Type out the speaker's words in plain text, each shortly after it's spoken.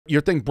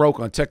your thing broke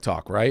on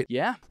TikTok, right?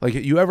 Yeah. Like,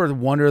 you ever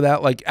wonder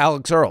that? Like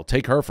Alex Earl,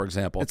 take her for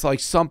example. It's like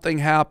something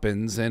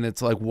happens and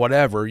it's like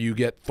whatever, you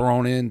get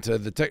thrown into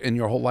the and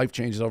your whole life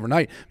changes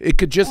overnight. It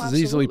could just as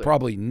easily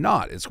probably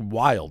not. It's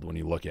wild when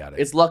you look at it.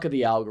 It's luck of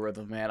the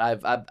algorithm, man.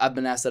 I've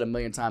been asked that a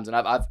million times, and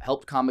I've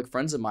helped comic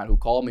friends of mine who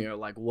call me and are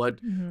like,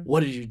 what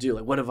did you do?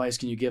 Like, what advice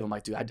can you give? I'm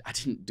like, dude, I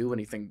didn't do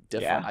anything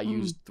different. I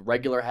used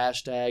regular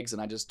hashtags,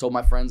 and I just told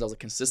my friends, I was like,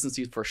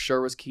 consistency for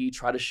sure was key.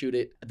 Try to shoot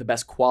it at the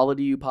best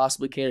quality you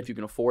possibly can if you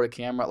can afford a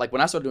camera. Like,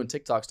 when I started doing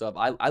TikTok stuff,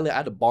 I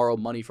had to borrow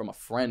money from a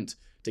friend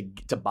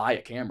to buy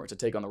a camera to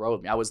take on the road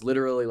with me. I was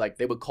literally like,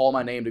 they would call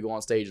my name to go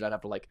on stage, and I'd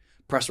have to like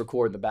press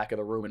record in the back of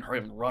the room and hurry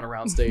and run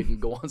around stage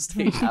and go on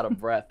stage out of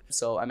breath.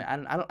 So I mean,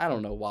 I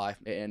don't know why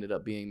it ended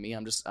up being me.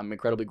 I'm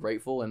incredibly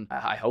grateful, and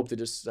I hope to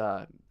just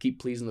keep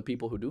pleasing the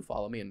people who do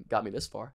follow me and got me this far.